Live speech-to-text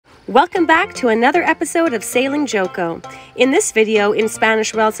Welcome back to another episode of Sailing Joco. In this video, in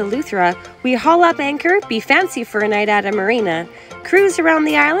Spanish Wells Eleuthera, we haul up anchor, be fancy for a night at a marina, cruise around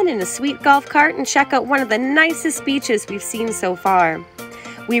the island in a sweet golf cart, and check out one of the nicest beaches we've seen so far.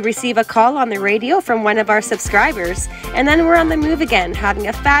 We receive a call on the radio from one of our subscribers, and then we're on the move again, having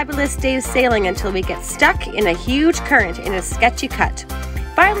a fabulous day's sailing until we get stuck in a huge current in a sketchy cut,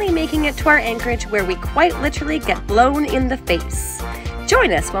 finally making it to our anchorage where we quite literally get blown in the face.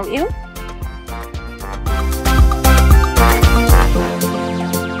 Join us, won't you?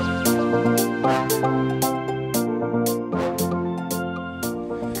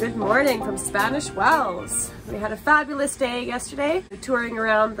 Good morning from Spanish Wells. We had a fabulous day yesterday, touring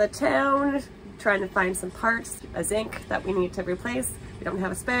around the town, trying to find some parts, a zinc that we need to replace. We don't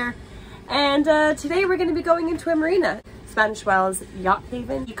have a spare. And today we're going to be going into a marina, Spanish Wells Yacht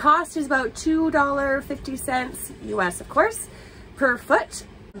Haven. The cost is about $2.50 US, of course, per foot.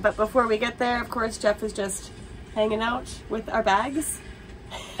 But before we get there, of course, Jeff is just hanging out with our bags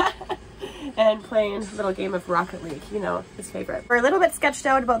and playing a little game of Rocket League, you know, his favorite. We're a little bit sketched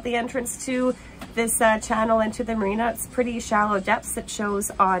out about the entrance to this channel into the marina. It's pretty shallow depths it shows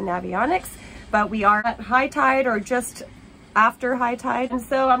on Navionics, but we are at high tide or just after high tide. And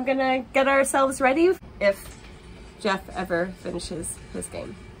so I'm gonna get ourselves ready if Jeff ever finishes his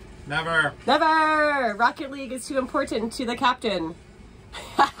game. Never. Never! Rocket League is too important to the captain.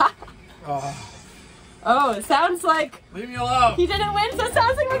 Oh, it sounds like... Leave me alone. He didn't win, so it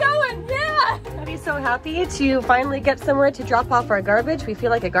sounds like we're going. Yeah! I'll be so happy to finally get somewhere to drop off our garbage. We feel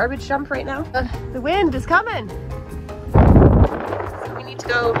like a garbage dump right now. The wind is coming. So we need to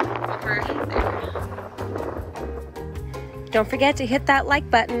go over there. Don't forget to hit that like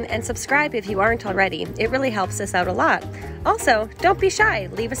button and subscribe if you aren't already. It really helps us out a lot. Also, don't be shy.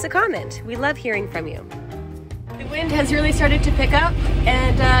 Leave us a comment. We love hearing from you. The wind has really started to pick up,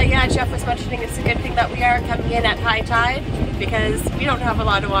 and yeah, Jeff was mentioning it's a good thing that we are coming in at high tide because we don't have a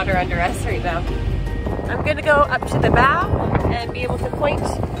lot of water under us right now. I'm gonna go up to the bow and be able to point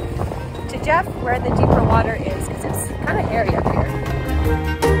to Jeff where the deeper water is because it's kind of airy up here.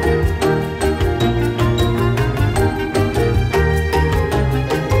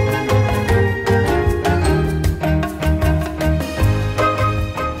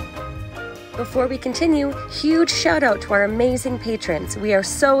 Before we continue, huge shout out to our amazing patrons. We are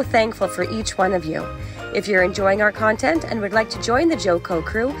so thankful for each one of you. If you're enjoying our content and would like to join the Joco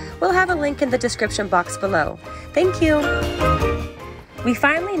crew, we'll have a link in the description box below. Thank you. We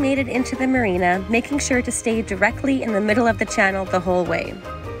finally made it into the marina, making sure to stay directly in the middle of the channel the whole way.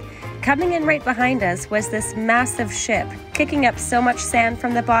 Coming in right behind us was this massive ship, kicking up so much sand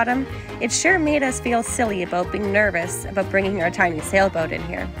from the bottom, it sure made us feel silly about being nervous about bringing our tiny sailboat in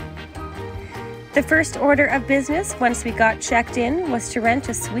here. The first order of business once we got checked in was to rent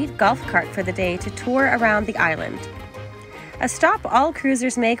a sweet golf cart for the day to tour around the island. A stop all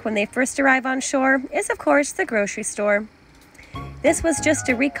cruisers make when they first arrive on shore is, of course, the grocery store. This was just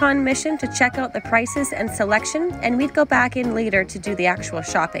a recon mission to check out the prices and selection, and we'd go back in later to do the actual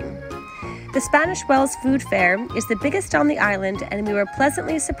shopping. The Spanish Wells Food Fair is the biggest on the island, and we were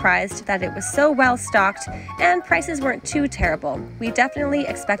pleasantly surprised that it was so well stocked and prices weren't too terrible. We definitely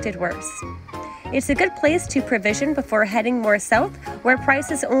expected worse. It's a good place to provision before heading more south, where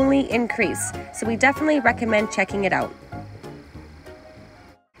prices only increase, so we definitely recommend checking it out.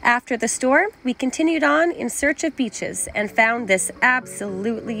 After the store, we continued on in search of beaches and found this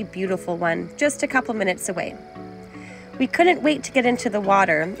absolutely beautiful one just a couple minutes away. We couldn't wait to get into the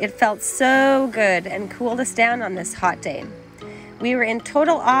water. It felt so good and cooled us down on this hot day. We were in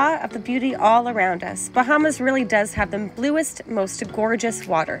total awe of the beauty all around us. Bahamas really does have the bluest, most gorgeous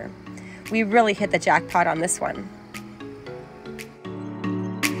water. We really hit the jackpot on this one.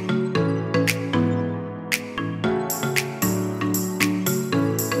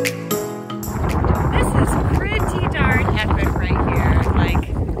 This is pretty darn epic right here.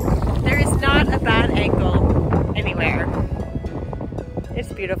 Like, there is not a bad angle anywhere.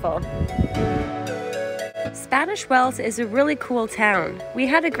 It's beautiful. Spanish Wells is a really cool town. We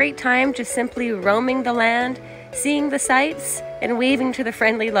had a great time just simply roaming the land, seeing the sights, and waving to the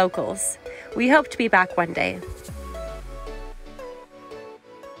friendly locals. We hope to be back one day.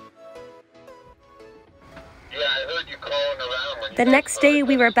 Yeah, I heard you calling around. The next day,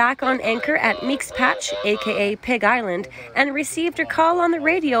 we were back on anchor at Meek's Patch, aka Pig Island, and received a call on the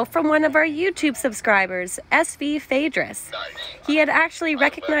radio from one of our YouTube subscribers, SV Phaedrus. He had actually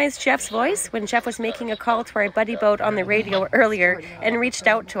recognized Jeff's voice when Jeff was making a call to our buddy boat on the radio earlier and reached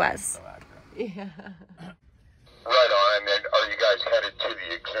out to us. Right on. And are you guys headed to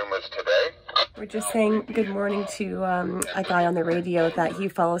the Exumas today? We're just saying good morning to a guy on the radio that he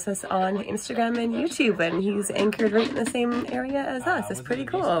follows us on Instagram and YouTube, and he's anchored right in the same area as us. It's pretty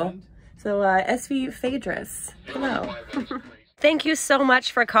cool. So SV Phaedrus, hello. Thank you so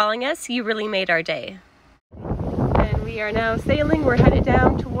much for calling us. You really made our day. And we are now sailing. We're headed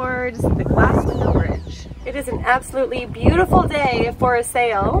down towards the Glass Window Bridge. It is an absolutely beautiful day for a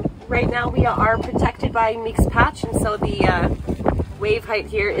sail. Right now we are protected by mixed patch, and so the wave height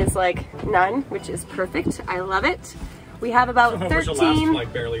here is like none, which is perfect. I love it. We have about 13. Which will last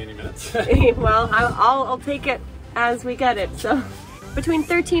like barely any minutes. Well, I'll take it as we get it. So between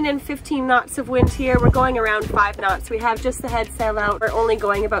 13 and 15 knots of wind here. We're going around 5 knots. We have just the head sail out. We're only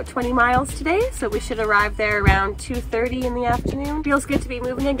going about 20 miles today, so we should arrive there around 2:30 in the afternoon. Feels good to be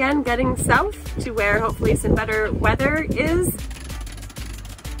moving again, getting south to where hopefully some better weather is.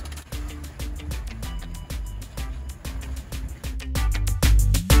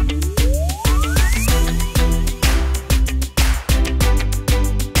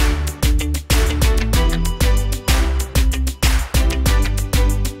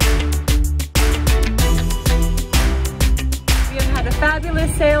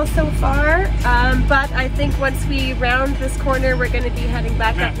 Fabulous sail so far, but I think once we round this corner we're going to be heading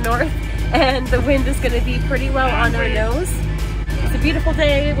back up north, and the wind is going to be pretty well on our nose. It's a beautiful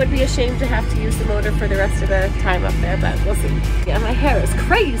day. It would be a shame to have to use the motor for the rest of the time up there, but we'll see. Yeah, my hair is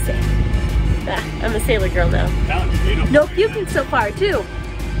crazy. I'm a sailor girl now. No puking so far too.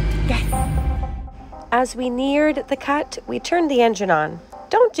 Yes. As we neared the cut, we turned the engine on.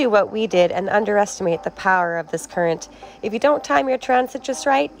 Don't do what we did and underestimate the power of this current. If you don't time your transit just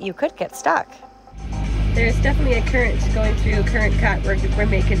right, you could get stuck. There's definitely a current going through current cut. We're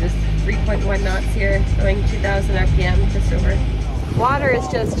making just 3.1 knots here, going 2,000 RPM, just over. Water is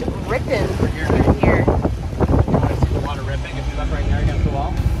just ripping through here. The water ripping. If you look right there against the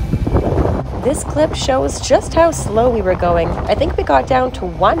wall. This clip shows just how slow we were going. I think we got down to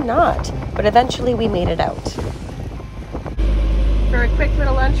 1 knot, but eventually we made it out. For a quick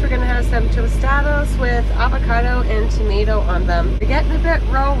little lunch, we're going to have some tostados with avocado and tomato on them. They're getting a bit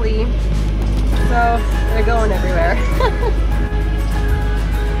rolly, so they're going everywhere.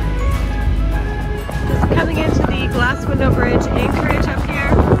 Just coming into the Glass Window Bridge anchorage up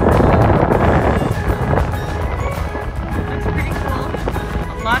here. Looks pretty cool.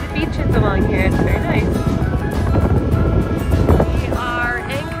 A lot of beaches along here. It's very nice. We are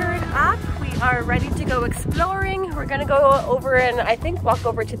anchored up. We are ready to go exploring. We're gonna go over and I think walk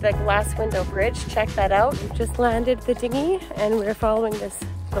over to the Glass Window Bridge, check that out. We've just landed the dinghy and we're following this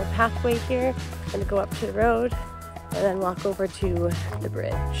little pathway here. Gonna go up to the road and then walk over to the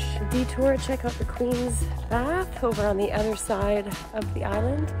bridge. Detour, check out the Queen's Bath over on the other side of the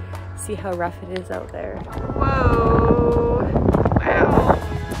island. See how rough it is out there. Whoa, wow.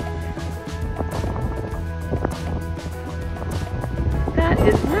 That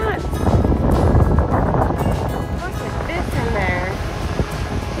is nuts.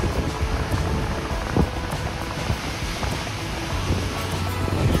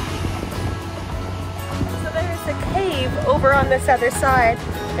 Over on this other side.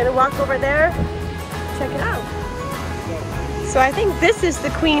 Gonna walk over there, check it out. So I think this is the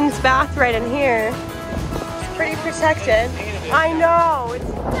Queen's Bath right in here. It's pretty protected. I know, it's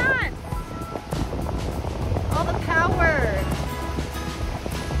nuts. All the power.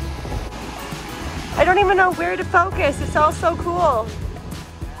 I don't even know where to focus. It's all so cool.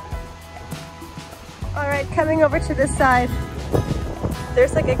 All right, coming over to this side.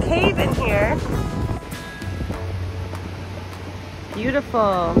 There's like a cave in here.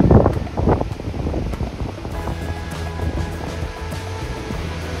 Beautiful.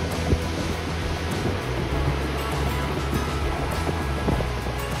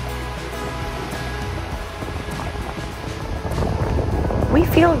 We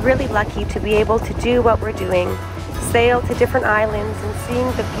feel really lucky to be able to do what we're doing, sail to different islands and seeing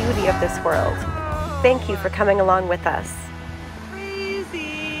the beauty of this world. Thank you for coming along with us.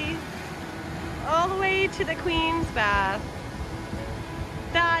 Crazy. All the way to the Queen's Bath.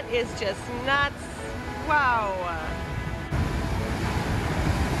 That is just nuts. Wow.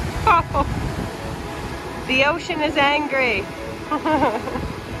 Oh, the ocean is angry. That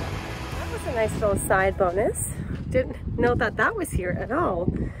was a nice little side bonus. Didn't know that was here at all.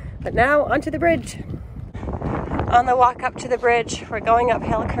 But now onto the bridge. On the walk up to the bridge, we're going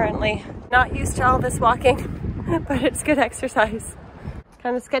uphill currently. Not used to all this walking, but it's good exercise.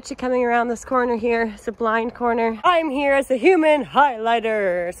 Kind of sketchy coming around this corner here. It's a blind corner. I'm here as a human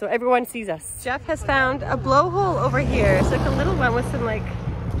highlighter, so everyone sees us. Jeff has found a blowhole over here. It's like a little one with some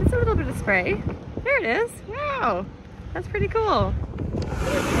just a little bit of spray. There it is. Wow. That's pretty cool.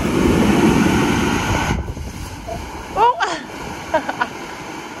 Oh!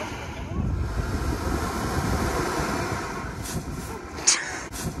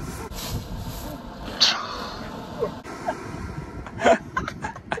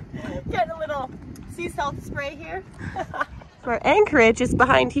 Getting a little sea salt spray here. Our anchorage is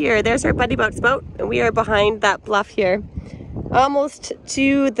behind here. There's our Buddy Boat's boat, and we are behind that bluff here. Almost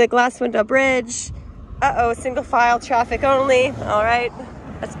to the glass window bridge. Uh-oh, single file traffic only. All right,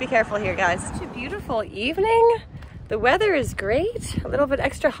 let's be careful here, guys. Such a beautiful evening. The weather is great. A little bit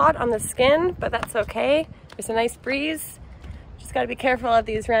extra hot on the skin, but that's okay. There's a nice breeze. Just gotta be careful of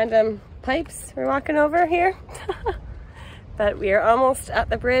these random pipes we're walking over here. But we are almost at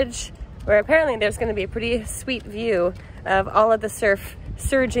the bridge, where apparently there's gonna be a pretty sweet view of all of the surf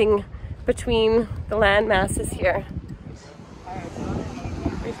surging between the land masses here.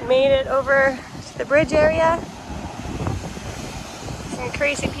 We've made it over to the bridge area. Some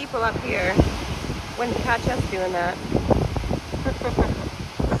crazy people up here. Wouldn't catch us doing that.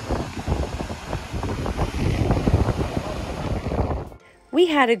 We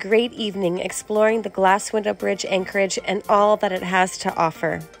had a great evening exploring the glass window bridge anchorage and all that it has to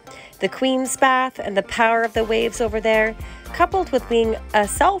offer. The Queen's Bath and the power of the waves over there, coupled with being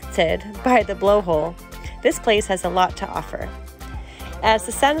assaulted by the blowhole. This place has a lot to offer. As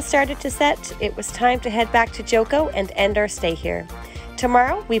the sun started to set, it was time to head back to Joco and end our stay here.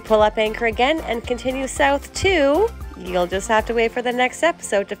 Tomorrow, we pull up anchor again and continue south to... You'll just have to wait for the next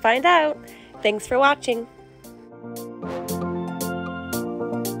episode to find out. Thanks for watching.